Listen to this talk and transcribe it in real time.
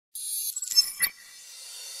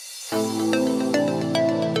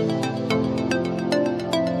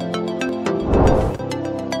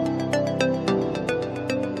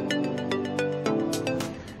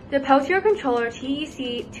The TEC Controller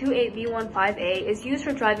TEC28V15AD is used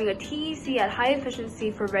for driving a TEC at high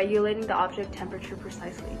efficiency for regulating the object temperature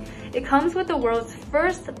precisely. It comes with the world's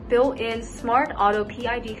first built-in smart auto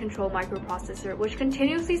PID control microprocessor, which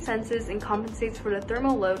continuously senses and compensates for the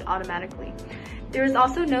thermal load automatically. There is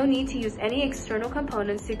also no need to use any external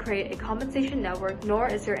components to create a compensation network, nor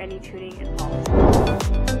is there any tuning involved.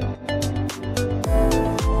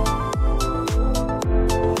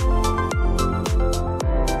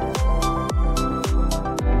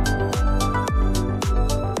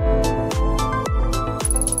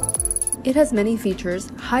 It has many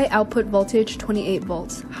features: high output voltage 28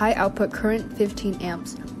 volts, high output current 15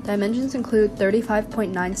 amps. Dimensions include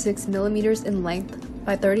 35.96 millimeters in length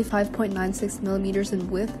by 35.96 millimeters in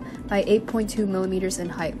width by 8.2 millimeters in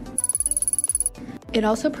height. It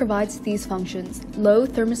also provides these functions: low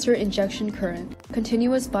thermistor injection current,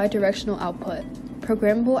 continuous bidirectional output,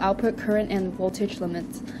 programmable output current and voltage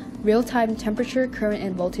limits, real-time temperature, current,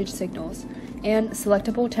 and voltage signals, and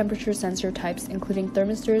selectable temperature sensor types including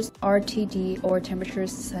thermistors, RTD, or temperature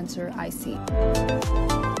sensor IC.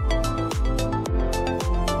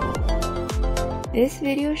 This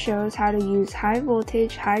video shows how to use high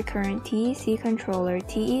voltage, high current TEC controller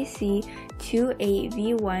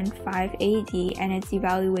TEC28V15AD and its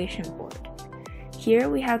evaluation board. Here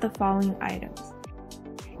we have the following items: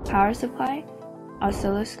 power supply,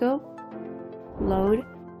 oscilloscope, load,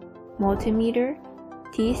 multimeter,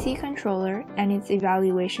 TEC controller, and its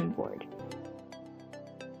evaluation board.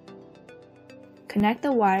 Connect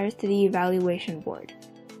the wires to the evaluation board.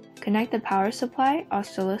 Connect the power supply,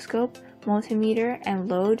 oscilloscope, multimeter, and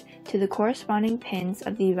load to the corresponding pins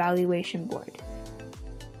of the evaluation board.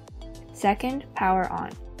 Second, power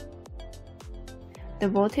on. The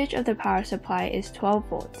voltage of the power supply is 12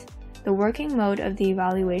 volts. The working mode of the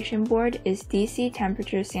evaluation board is DC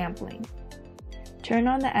temperature sampling. Turn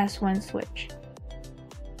on the S1 switch.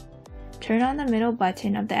 Turn on the middle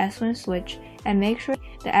button of the S1 switch and make sure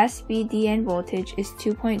the SBDN voltage is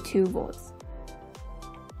 2.2 volts.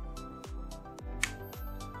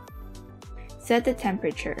 Set the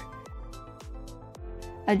temperature.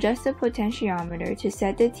 Adjust the potentiometer to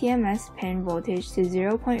set the TMS pin voltage to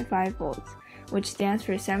 0.5 volts, which stands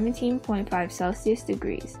for 17.5 Celsius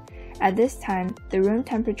degrees. At this time, the room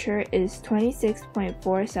temperature is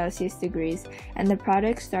 26.4 Celsius degrees and the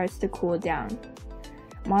product starts to cool down.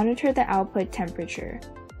 Monitor the output temperature.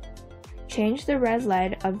 Change the red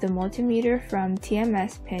light of the multimeter from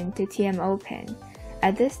TMS pin to TMO pin.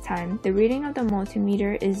 At this time, the reading of the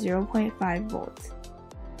multimeter is 0.5 volts.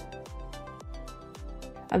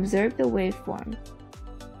 Observe the waveform.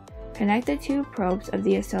 Connect the two probes of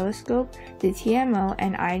the oscilloscope, the TMO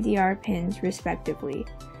and IDR pins respectively.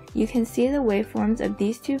 You can see the waveforms of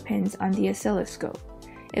these two pins on the oscilloscope.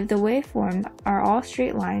 If the waveforms are all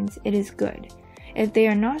straight lines, it is good. If they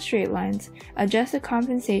are not straight lines, adjust the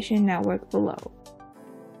compensation network below.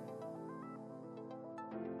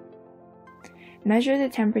 Measure the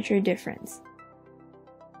temperature difference.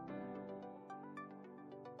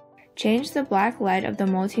 Change the black light of the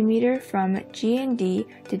multimeter from G&D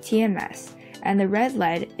to TMS, and the red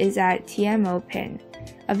light is at TMO pin.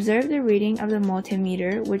 Observe the reading of the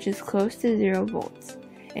multimeter, which is close to 0 volts.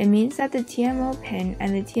 It means that the TMO pin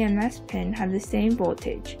and the TMS pin have the same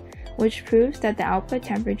voltage, which proves that the output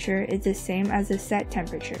temperature is the same as the set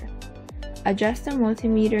temperature. Adjust the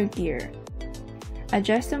multimeter gear.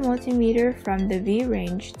 Adjust the multimeter from the V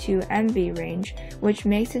range to MV range, which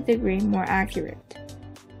makes the degree more accurate.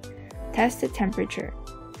 Test the temperature.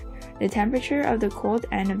 The temperature of the cold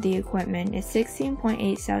end of the equipment is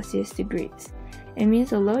 16.8 Celsius degrees. It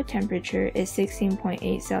means the low temperature is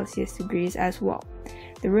 16.8 Celsius degrees as well.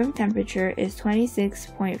 The room temperature is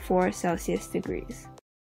 26.4 Celsius degrees.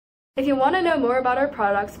 If you want to know more about our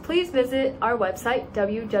products, please visit our website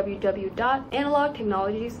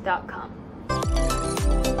www.analogtechnologies.com.